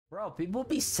Bro, people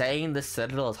be saying the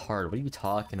Citadel is hard. What are you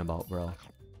talking about, bro?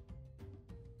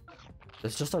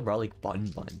 It's just a relic bun.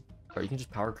 Bro, you can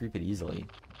just power creep it easily.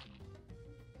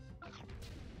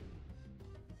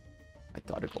 I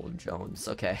thought of Golden Jones.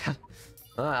 Okay.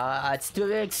 It's to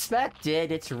be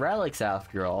expected. It's relics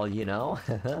after all, you know?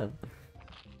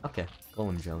 Okay,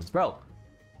 Golden Jones. Bro,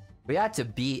 we had to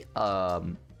beat,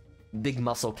 Big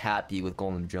Muscle Cappy with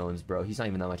Golden Jones, bro. He's not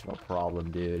even that much of a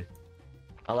problem, dude.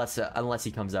 Unless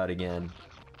he comes out again.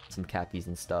 Some Cappies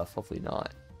and stuff. Hopefully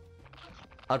not.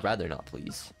 I'd rather not,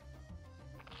 please.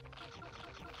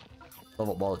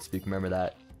 Level wallet speak, remember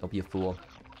that. Don't be a fool.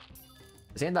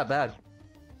 This ain't that bad.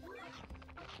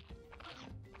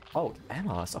 Oh,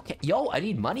 Amos. Okay. Yo, I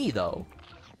need money, though.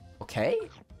 Okay.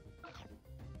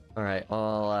 Alright,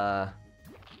 I'll,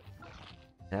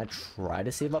 can I try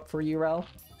to save up for Urel?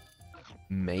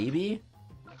 Maybe?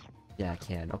 Yeah, I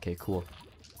can. Okay, cool.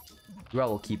 Urel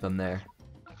will keep him there.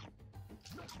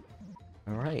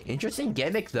 Alright, interesting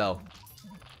gimmick, though.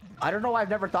 I don't know why I've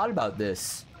never thought about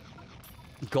this.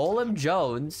 Golem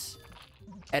Jones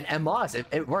and Amos,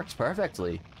 it works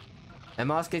perfectly.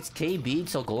 Amos gets KB'd,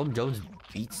 so Golem Jones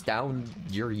beats down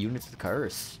your unit's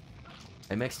curse.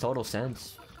 It makes total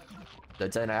sense.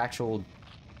 That's an actual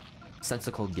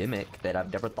sensical gimmick that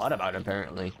I've never thought about,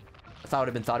 apparently. I thought it would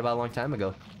have been thought about a long time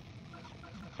ago.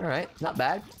 Alright, not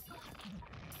bad.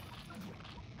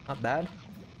 Not bad.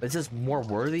 Is this more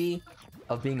worthy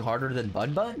of being harder than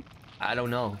Bun Bun? I don't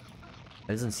know.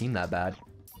 It doesn't seem that bad.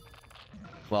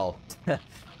 Well,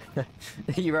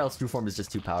 Urel's true form is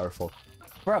just too powerful.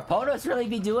 Bro, Ponos really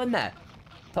be doing that.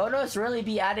 Ponos really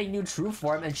be adding new true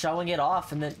form and showing it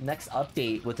off in the next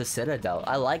update with the Citadel.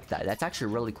 I like that. That's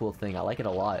actually a really cool thing. I like it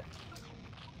a lot.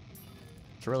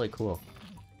 It's really cool.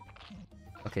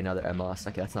 Okay, another Emos.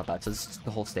 Okay, that's not bad. So this is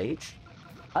the whole stage?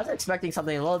 I was expecting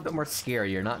something a little bit more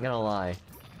scarier, not gonna lie.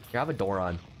 Here, have a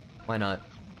Doron. Why not?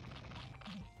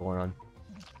 Doron.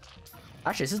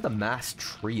 Actually, this is the mask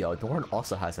trio. Doran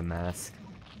also has a mask.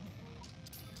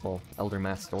 Well, Elder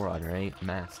Mask Doran, right?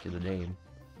 Mask is the name.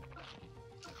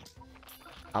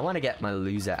 I want to get my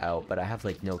Luza out, but I have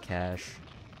like no cash.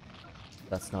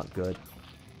 That's not good.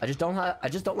 I just don't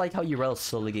like how Urel's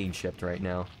slowly getting shipped right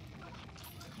now.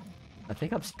 I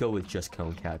think I'll just go with just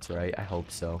Cone Cats, right? I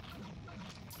hope so.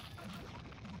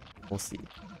 We'll see.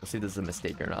 We'll see if this is a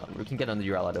mistake or not. We can get on the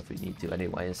Urel out if we need to,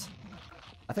 anyways.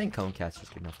 I think Cone Cat's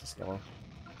just good enough to scale.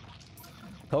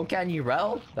 Cone Cat and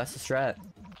Urel? That's the strat.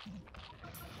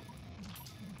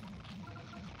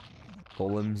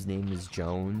 Golem's name is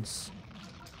Jones.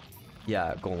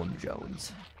 Yeah, Golem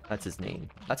Jones. That's his name.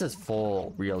 That's his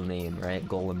full real name, right?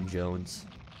 Golem Jones.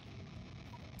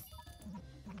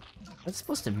 What's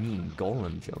supposed to mean,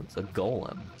 Golem Jones? A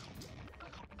golem?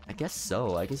 I guess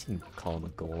so. I guess you can call him a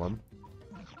golem.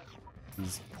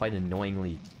 He's quite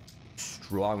annoyingly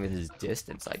strong with his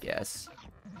distance, I guess.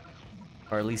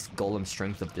 Or at least golem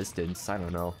strength of distance. I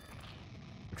don't know.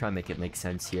 I'm trying to make it make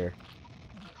sense here.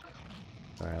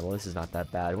 Alright, well this is not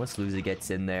that bad. Once Luza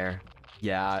gets in there.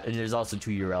 Yeah, and there's also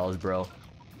 2 Urels, bro.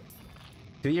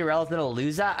 2 Urels and a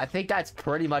Luza? I think that's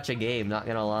pretty much a game, not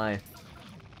gonna lie.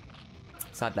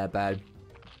 It's not that bad.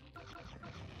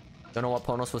 Don't know what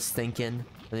Ponos was thinking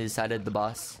when they decided the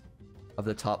boss of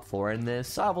the top 4 in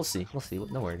this. Ah, we'll see. We'll see.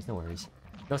 No worries, no worries.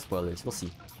 No spoilers. We'll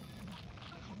see.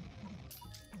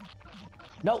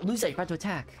 No, Luza, you're about to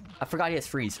attack. I forgot he has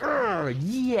freeze. Urgh,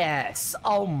 yes!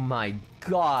 Oh my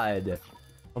god.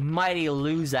 Mighty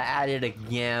Luza at it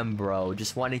again, bro.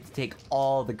 Just wanted to take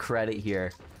all the credit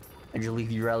here. And just leave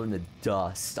Urel in the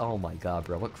dust. Oh my god,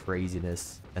 bro. What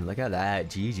craziness. And look at that.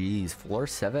 GG's. Floor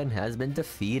 7 has been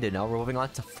defeated. Now we're moving on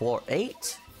to floor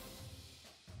 8.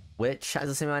 Which has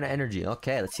the same amount of energy.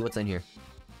 Okay, let's see what's in here.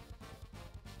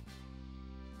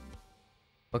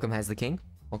 Welcome has the king.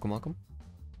 Welcome, welcome.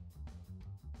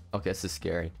 Okay, this is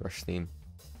scary. Rush theme.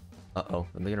 Uh-oh.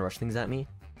 Are they gonna rush things at me?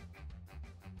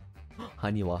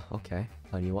 Haniwa. Okay.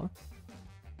 Haniwa.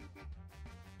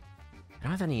 I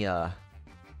don't have any,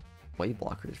 wave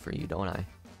blockers for you, don't I?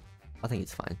 I think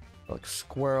it's fine. Look,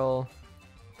 squirrel.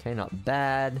 Okay, not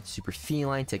bad. Super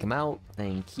feline. Take him out.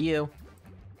 Thank you.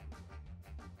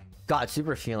 God,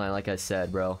 super feline, like I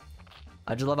said, bro.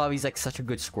 I just love how he's, like, such a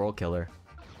good squirrel killer.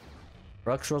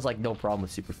 Ruxrol's like, no problem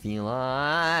with super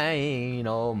feline.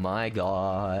 Oh my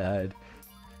god.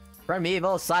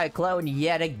 Primeval Cyclone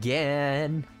yet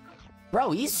again.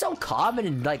 Bro, he's so common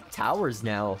in, like, towers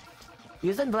now. He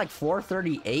was in, like, floor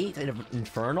 38 in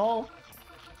Infernal.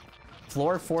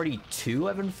 Floor 42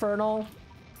 of Infernal.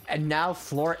 And now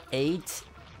floor 8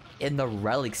 in the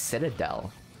Relic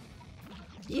Citadel.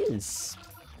 He is...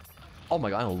 Oh my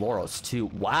god, and a Loros too.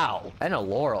 Wow. And a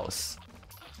Loros.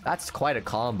 That's quite a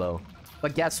combo.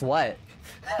 But guess what?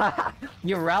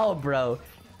 Urel, bro.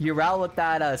 Urel with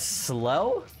that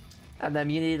slow? And the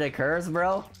immunity to curse,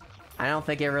 bro? I don't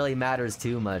think it really matters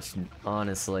too much,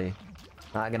 honestly.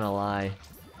 Not gonna lie.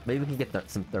 Maybe we can get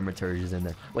some Thaumaturges in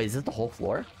there. Wait, is this the whole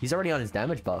floor? He's already on his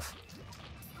damage buff.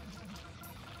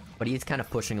 But he's kind of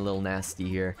pushing a little nasty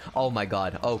here. Oh my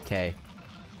god, okay.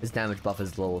 His damage buff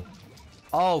is a little...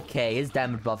 Okay, his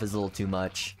damage buff is a little too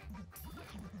much.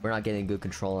 We're not getting good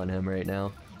control on him right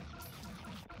now.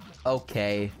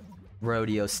 Okay.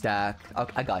 Rodeo stack.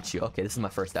 Okay, I got you. Okay, this is my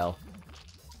first L.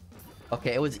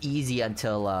 Okay, it was easy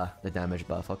until the damage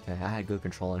buff. Okay, I had good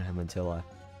control on him until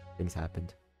things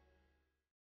happened.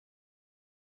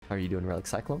 How are you doing, Relic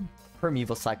Cyclone?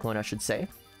 Primeval Cyclone, I should say.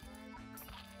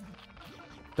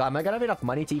 God, am I gonna have enough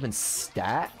money to even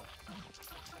stat?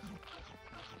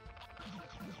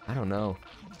 I don't know.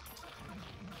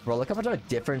 Bro, look how much of a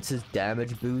difference his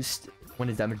damage boost when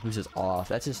his damage boost is off.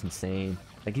 That's just insane.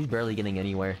 Like, he's barely getting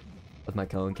anywhere with my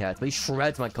Cone Cats. But he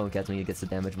shreds my Cone Cats when he gets the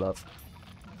damage buff.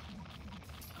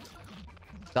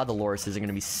 God, the Lorises are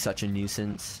gonna be such a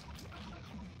nuisance.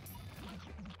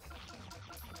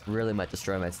 Really might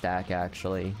destroy my stack,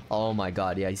 actually. Oh my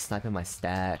god, yeah, he's sniping my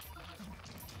stack.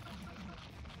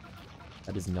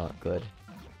 That is not good.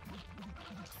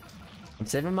 I'm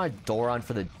saving my Doron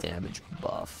for the damage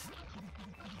buff.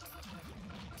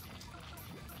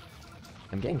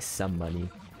 I'm getting some money.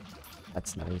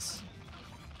 That's nice.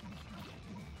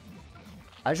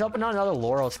 I just hope not another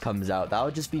Laurels comes out. That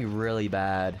would just be really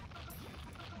bad.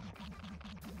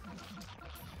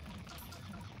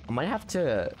 I might have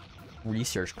to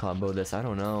research combo this. I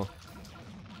don't know.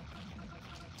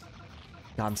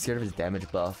 God, I'm scared of his damage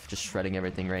buff. Just shredding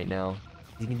everything right now.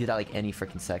 You can do that like any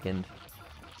freaking second.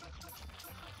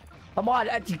 Come on,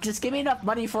 just give me enough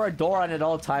money for a Doron at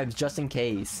all times, just in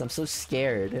case. I'm so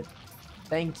scared.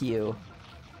 Thank you.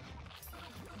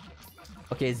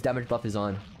 Okay, his damage buff is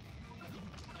on.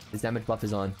 His damage buff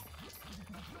is on.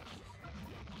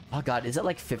 Oh god, is it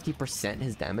like 50%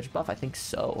 his damage buff? I think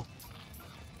so.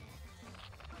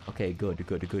 Okay, good,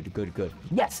 good, good, good, good.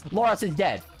 Yes! Loras is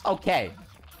dead! Okay.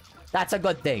 That's a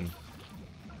good thing.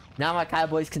 Now my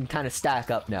Cowboys can kind of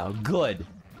stack up now. Good.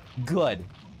 Good.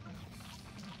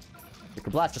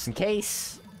 Liquor Blast just in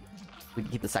case. We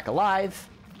can keep the sack alive.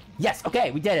 Yes!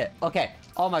 Okay, we did it! Okay.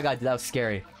 Oh my god, dude, that was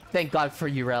scary. Thank god for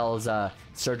Urel's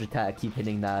surge attack. Keep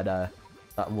hitting that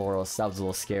Laurels. That was a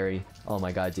little scary. Oh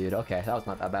my god, dude. Okay, that was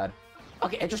not that bad.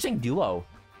 Okay, interesting duo.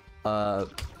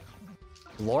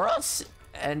 Laurels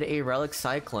and a Relic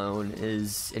Cyclone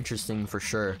is interesting for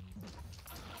sure.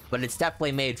 But it's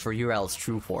definitely made for Urel's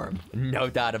true form. No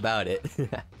doubt about it.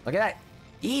 Look at that.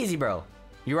 Easy, bro.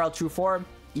 Urel true form.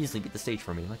 Easily beat the stage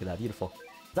for me. Look at that. Beautiful.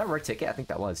 Is that a rare ticket? I think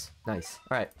that was. Nice.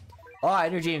 Alright. Oh,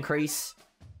 energy increase.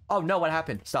 Oh, no. What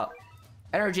happened? Stop.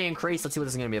 Energy increase. Let's see what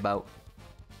this is going to be about.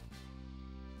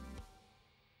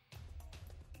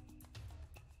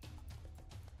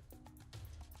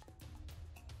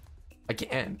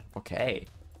 Again. Okay.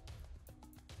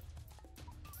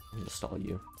 Let me install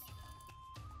you.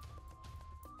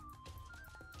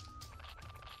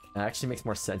 It actually makes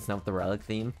more sense now with the Relic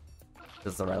theme.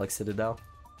 Because the Relic Citadel.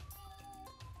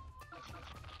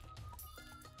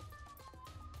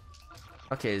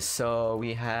 Okay, so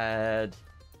we had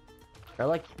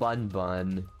Relic Bun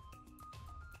Bun,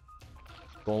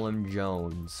 Golem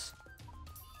Jones,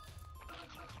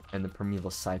 and the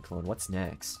Primeval Cyclone. What's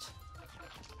next?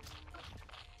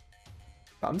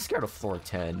 I'm scared of floor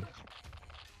 10.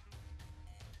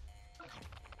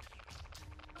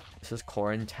 This is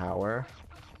Corrin Tower.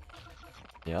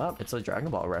 Yep, it's a Dragon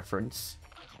Ball reference.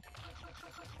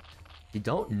 You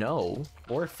don't know,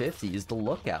 450 is the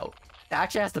Lookout. It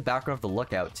actually has the background of the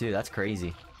Lookout too, that's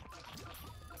crazy.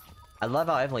 I love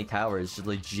how Heavenly Tower is just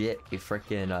legit a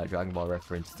freaking Dragon Ball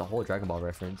reference. It's a whole Dragon Ball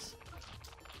reference.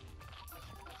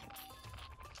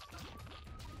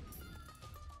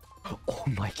 Oh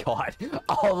my god.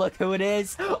 Oh, look who it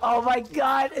is. Oh my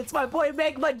god, it's my boy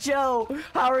Magma Joe.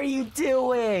 How are you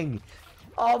doing?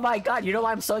 Oh my god, you know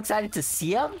why I'm so excited to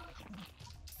see him?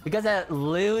 Because at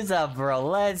Loza, bro.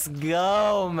 Let's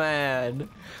go, man.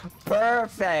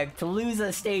 Perfect.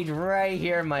 Loza stage right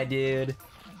here, my dude.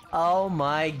 Oh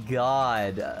my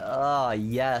god. Oh,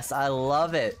 yes. I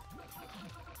love it.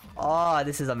 Oh,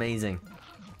 this is amazing.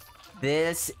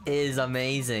 This is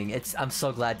amazing. I'm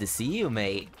so glad to see you,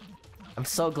 mate. I'm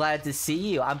so glad to see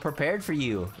you. I'm prepared for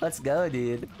you. Let's go,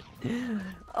 dude.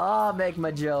 Oh,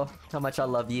 Magma Joe. How much I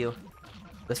love you.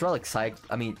 This Relic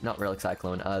not Relic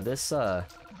Cyclone.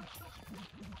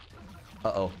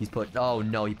 Uh-oh, he's put- oh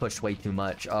no, he pushed way too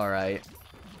much. Alright.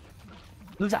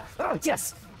 Loza! Oh,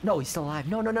 yes! No, he's still alive.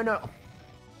 No, no, no, no.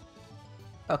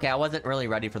 Okay, I wasn't really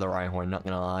ready for the Rhyhorn, not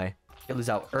gonna lie. Get lose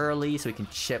out early so we can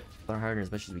chip the Rhyhorn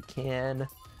as much as we can.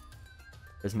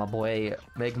 There's my boy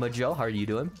Magma Joe. How are you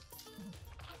doing?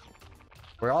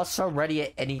 We're also ready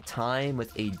at any time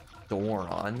with a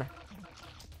Doron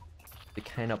to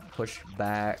kind of push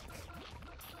back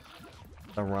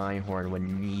the Rhyhorn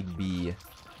when need be.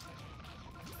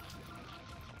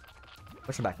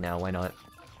 Push him back now, why not?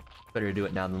 Better to do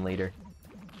it now than later.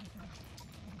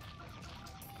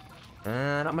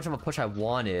 Not much of a push I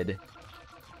wanted.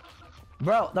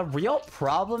 Bro, the real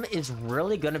problem is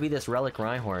really gonna be this Relic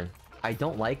Rhyhorn. I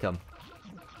don't like him.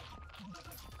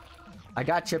 I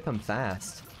gotta chip him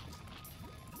fast.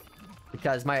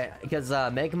 Because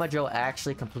Magma Joe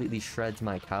actually completely shreds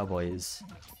my Cowboys.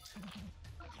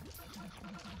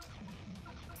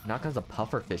 Now comes a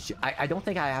Pufferfish. I don't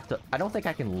think I have to. I don't think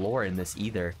I can lure in this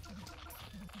either.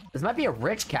 This might be a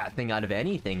Rich Cat thing out of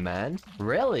anything, man.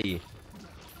 Really?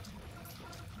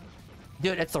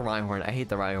 Dude, it's the Rhyhorn. I hate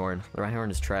the Rhyhorn. The Rhyhorn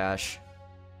is trash.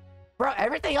 Bro,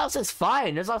 everything else is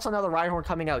fine. There's also another Rhyhorn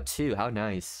coming out too. How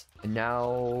nice. And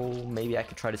now maybe I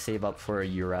could try to save up for a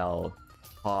Urel.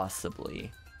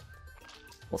 Possibly.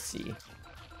 We'll see.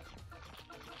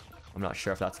 I'm not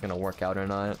sure if that's gonna work out or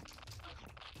not.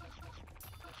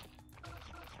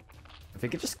 If we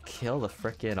could just kill the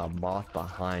frickin' Moth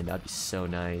behind, that'd be so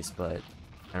nice, but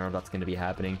I don't know if that's gonna be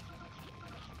happening.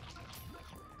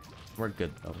 We're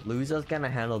good though. Luza's gonna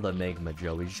handle the Magma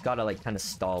Joe. We just gotta like kind of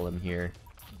stall him here.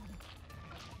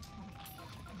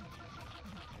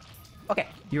 Okay,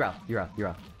 you're out. You're out. You're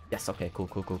out. Yes. Okay. Cool.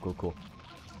 Cool. Cool. Cool. Cool.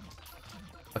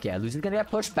 Okay, Luza's gonna get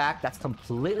pushed back. That's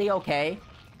completely okay.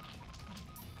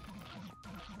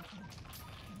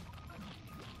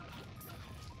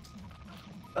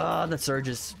 The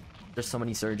surges. There's so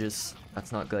many surges.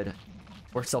 That's not good.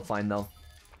 We're still fine though.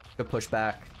 Good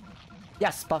pushback.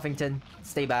 Yes, Buffington.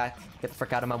 Stay back. Get the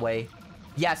frick out of my way.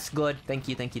 Yes, good. Thank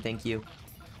you, thank you, thank you.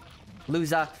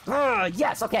 Luza.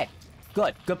 Yes, okay.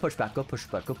 Good. Good pushback. Good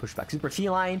pushback. Good pushback. Super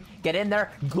Feline. Get in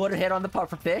there. Good hit on the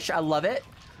Pufferfish. I love it.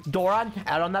 Doron,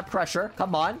 add on that pressure.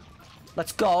 Come on.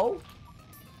 Let's go.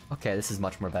 Okay, this is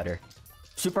much more better.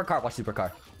 Supercar. Watch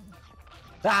Supercar.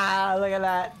 Ah, look at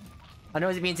that. I know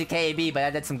it means a KAB, but I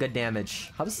did some good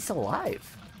damage. How is he still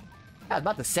alive? I was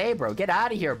about to say, bro. Get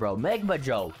out of here, bro. Magma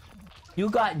Joe. You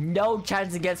got no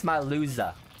chance against my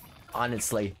Luza.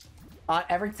 Honestly.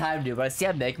 Every time, dude, when I see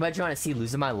a Magma Joe and I see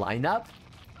Luza in my lineup,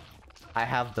 I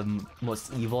have the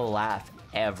most evil laugh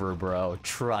ever, bro.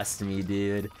 Trust me,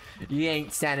 dude. You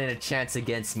ain't standing a chance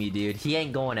against me, dude. He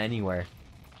ain't going anywhere.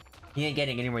 He ain't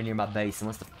getting anywhere near my base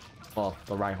unless the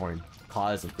Rhyhorn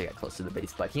caused him to get close to the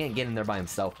base. But he ain't getting there by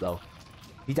himself, though.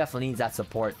 He definitely needs that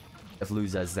support if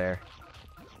Luza's there.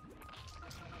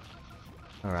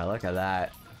 Alright, look at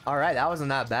that. Alright, that wasn't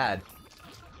that bad.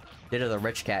 Did it the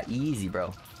Rich Cat. Easy,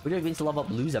 bro. We don't even need to level up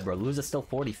Luza, bro. Luza's still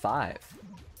 45.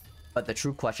 But the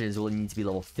true question is, will he need to be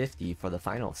level 50 for the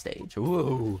final stage?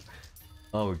 Ooh.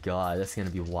 Oh god, that's gonna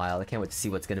be wild. I can't wait to see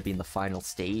what's gonna be in the final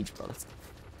stage, bro.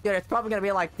 Dude, it's probably gonna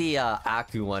be like the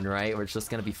Aku one, right? Where it's just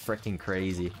gonna be freaking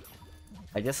crazy.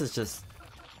 I guess it's just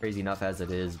crazy enough as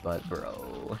it is, but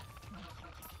bro.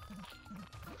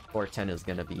 410 is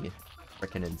gonna be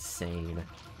freaking insane.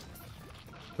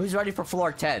 Who's ready for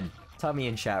floor 10? Tell me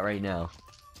in chat right now.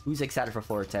 Who's excited for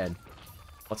floor 10?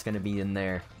 What's gonna be in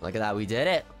there? Look at that, we did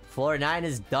it! Floor 9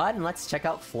 is done. Let's check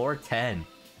out floor 10.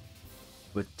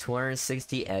 With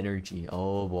 260 energy.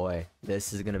 Oh boy.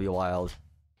 This is gonna be wild.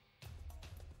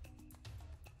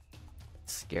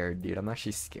 Scared, dude. I'm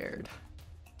actually scared.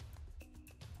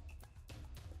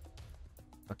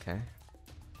 Okay.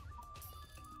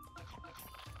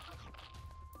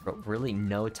 But really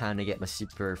no time to get my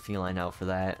Super Feline out for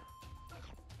that.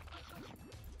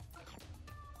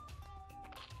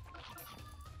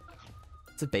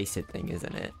 It's a base hit thing,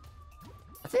 isn't it?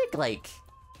 I think like...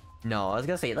 No, I was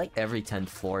gonna say like every 10th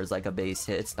floor is like a base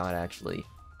hit. It's not actually.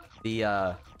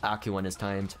 The Aku one is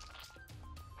timed.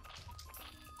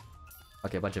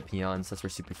 Okay, a bunch of peons. That's where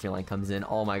Super Feline comes in.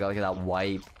 Oh my god, look at that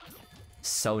wipe.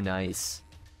 So nice.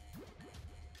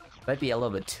 Might be a little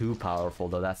bit too powerful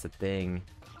though, that's the thing.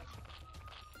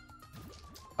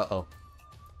 Uh-oh.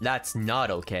 That's not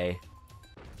okay.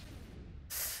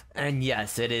 And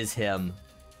yes, it is him.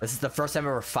 This is the first time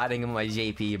ever fighting him with my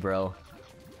JP, bro.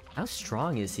 How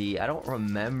strong is he? I don't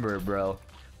remember, bro.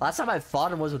 Last time I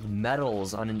fought him was with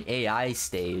medals on an AI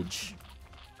stage.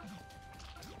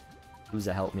 Who's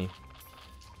to help me?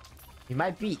 He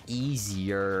might be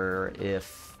easier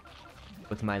if...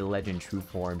 with my legend true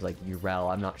forms, like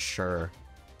Urel, I'm not sure.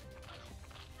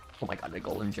 Oh my god, the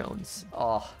Golden Jones.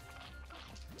 Oh.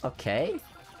 Okay.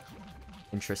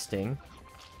 Interesting.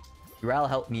 Ural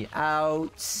helped me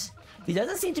out. He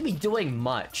doesn't seem to be doing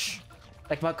much.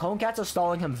 Like, my Conecats are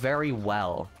stalling him very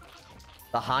well.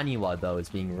 The Haniwa, though, is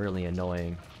being really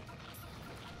annoying.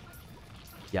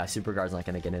 Yeah, Super Guard's not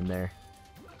gonna get in there.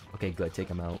 Okay, good. Take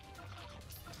him out.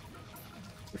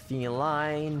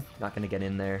 Feline, not gonna get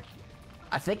in there.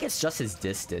 I think it's just his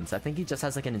distance. I think he just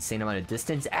has like an insane amount of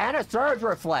distance and a Surge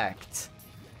Reflect.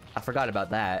 I forgot about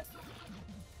that.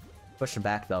 Push him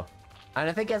back though. And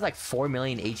I think he has like 4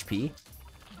 million HP.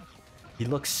 He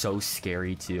looks so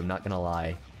scary too, I'm not gonna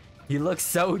lie. He looks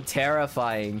so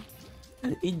terrifying.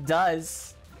 He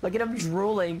does. Look at him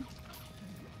drooling.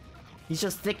 He's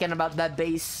just thinking about that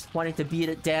base, wanting to beat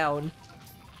it down.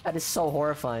 That is so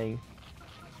horrifying.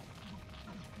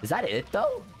 Is that it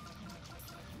though?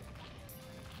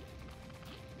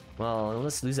 Well,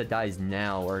 unless Luza dies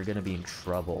now, we're gonna be in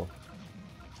trouble.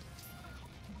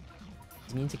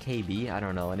 Does he mean to KB? I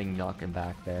don't know. I didn't knock him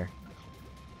back there.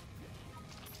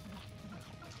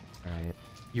 Alright.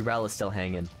 Ural is still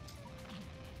hanging.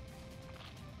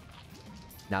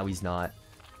 Now he's not.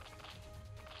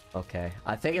 Okay.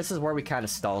 I think this is where we kind of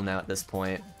stall now at this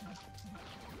point.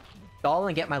 Stall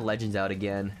and get my legends out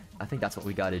again. I think that's what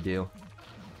we gotta do.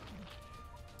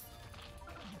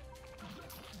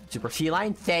 Super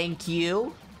Feline, thank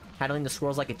you! Handling the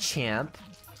squirrels like a champ.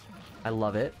 I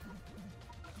love it.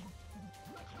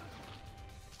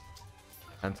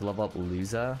 Time to level up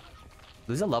Luza.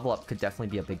 Luza level up could definitely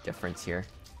be a big difference here.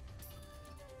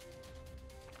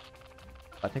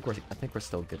 I think we're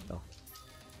still good though.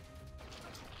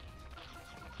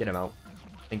 Get him out.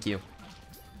 Thank you.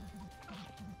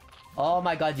 Oh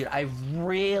my god, dude, I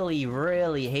really,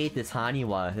 really hate this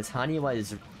Haniwa. This Haniwa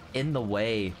is in the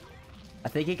way. I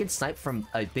think he can snipe from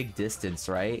a big distance,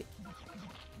 right?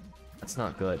 That's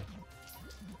not good.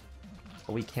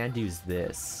 What we can do is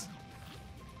this.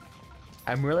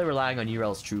 I'm really relying on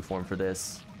Ural's true form for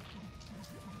this.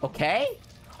 Okay?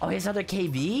 Oh, he has another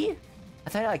KB? I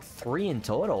thought I had like 3 in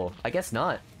total. I guess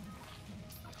not.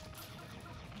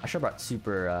 I should have brought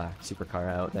Super Car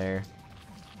out there.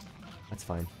 That's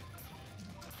fine.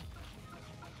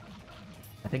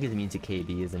 I think he's immune to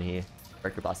KB, isn't he?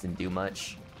 Breaker Boss didn't do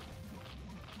much.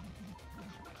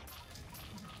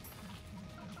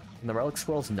 And the Relic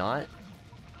Squirrel's not?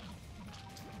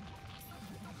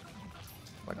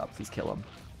 Oh my god, please kill him.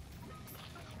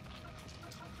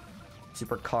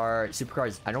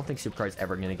 Supercar's, I don't think Supercar's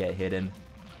ever gonna get hidden.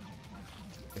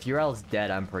 If Ural's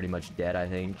dead, I'm pretty much dead, I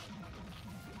think.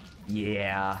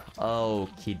 Yeah,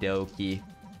 okie dokie.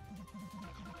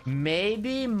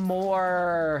 Maybe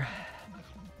more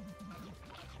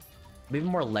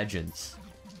legends.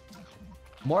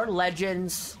 More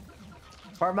legends.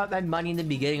 Farm up my money in the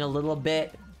beginning a little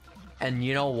bit. And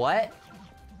you know what?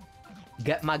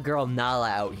 Get my girl Nala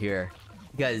out here.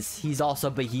 Because he's also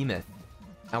Behemoth.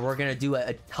 And we're gonna do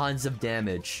tons of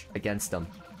damage against him.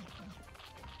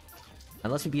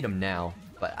 Unless we beat him now.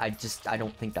 But I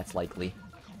don't think that's likely.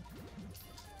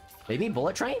 Maybe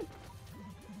Bullet Train?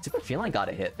 Super Feline got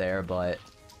a hit there, but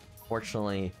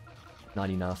fortunately,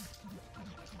 not enough.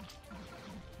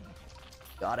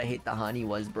 God, I hate the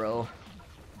Haniwas, bro.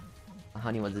 The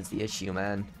Haniwas is the issue,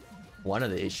 man. One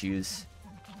of the issues.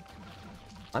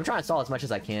 I'm trying to stall as much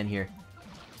as I can here.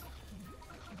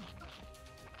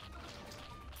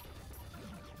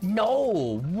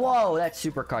 No! Whoa, that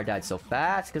Supercar died so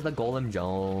fast because the Golem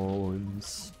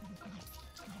Jones.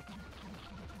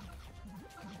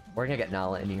 We're gonna get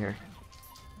Nala in here.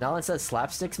 Nala says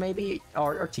Slapsticks maybe?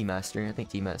 Or T-Master. I think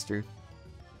T-Master.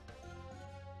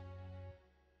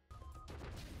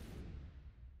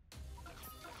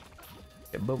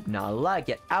 Okay, boom. Nala,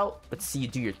 get out. Let's see you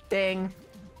do your thing.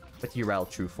 With Ural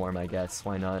true form, I guess.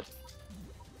 Why not?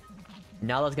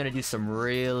 Nala's gonna do some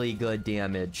really good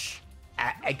damage.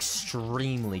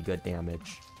 Extremely good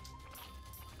damage.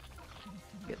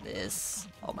 Look at this.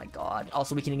 Oh my god.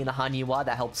 Also weakening in the Haniwa.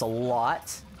 That helps a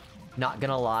lot. Not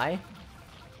gonna lie.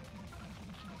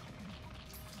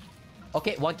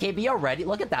 Okay, 1 KB already.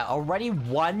 Look at that. Already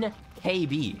 1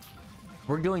 KB.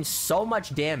 We're doing so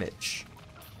much damage.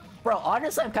 Bro,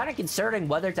 honestly, I'm kind of considering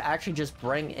whether to actually just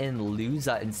bring in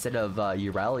Luza instead of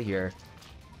Ural here.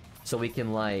 So we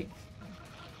can, like,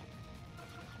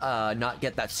 not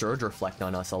get that Surge Reflect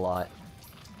on us a lot.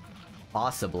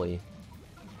 Possibly.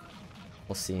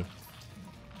 We'll see.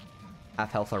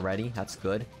 Half health already. That's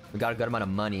good. We got a good amount of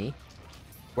money.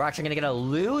 We're actually gonna get a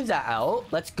Luza out.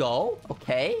 Let's go.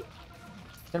 Okay.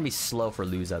 It's gonna be slow for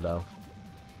Luza, though.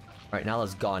 Alright,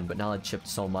 Nala's gone, but Nala chipped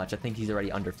so much. I think he's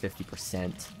already under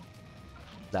 50%.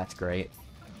 That's great.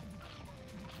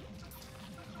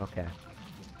 Okay.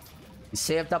 We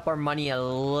saved up our money a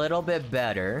little bit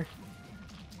better.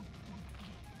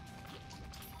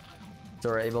 So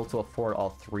we're able to afford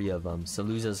all 3 of them. So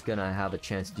Luza's gonna have a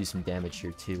chance to do some damage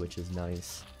here too, which is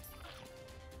nice.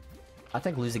 I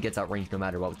think Luza gets outranged no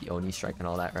matter what with the Oni strike and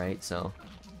all that, right? So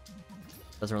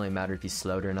doesn't really matter if he's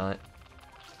slowed or not.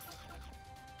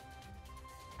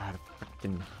 God,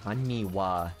 freaking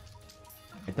Haniwa.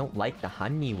 I don't like the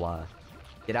Haniwa.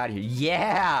 Get out of here.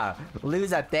 Yeah!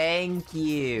 Luza, thank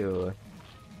you!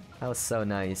 That was so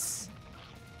nice.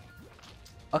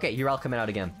 Okay, Urel coming out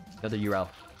again. Another Urel.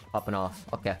 Popping off.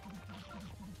 Okay.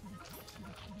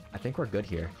 I think we're good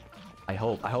here. I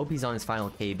hope. I hope he's on his final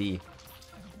KB. He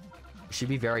should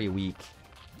be very weak.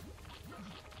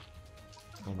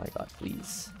 Oh my god,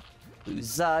 please.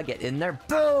 Luza, get in there.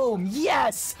 Boom!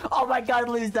 Yes! Oh my god,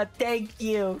 Luza, thank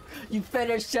you! You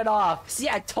finished it off. See,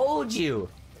 I told you!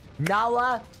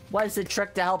 Nala, what is the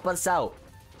trick to help us out?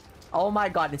 Oh my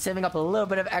god, and saving up a little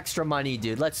bit of extra money,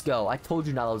 dude. Let's go. I told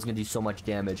you Nala was gonna do so much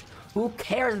damage. Who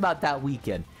cares about that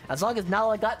weekend? As long as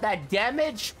Nala got that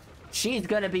damage, she's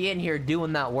gonna be in here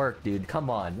doing that work, dude. Come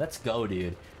on, let's go,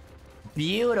 dude.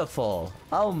 Beautiful.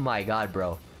 Oh my god,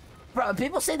 bro. Bro,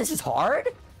 people say this is hard?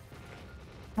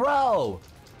 Bro,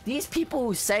 these people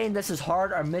who saying this is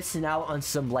hard are missing out on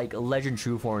some, like, Legend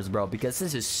True Forms, bro. Because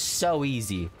this is so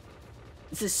easy.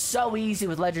 This is so easy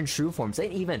with Legend True Forms. They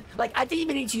ain't even... Like, I didn't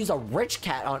even need to use a Rich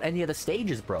Cat on any of the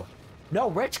stages, bro. No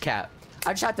Rich Cat.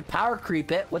 I just had to power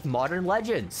creep it with Modern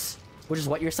Legends. Which is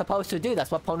what you're supposed to do.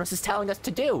 That's what Ponos is telling us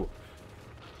to do.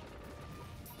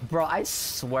 Bro, I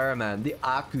swear, man. The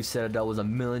Aku Citadel was a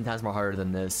million times more harder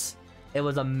than this. It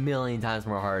was a million times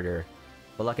more harder.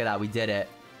 But look at that. We did it.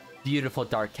 Beautiful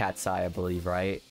Dark Cat's Eye, I believe, right?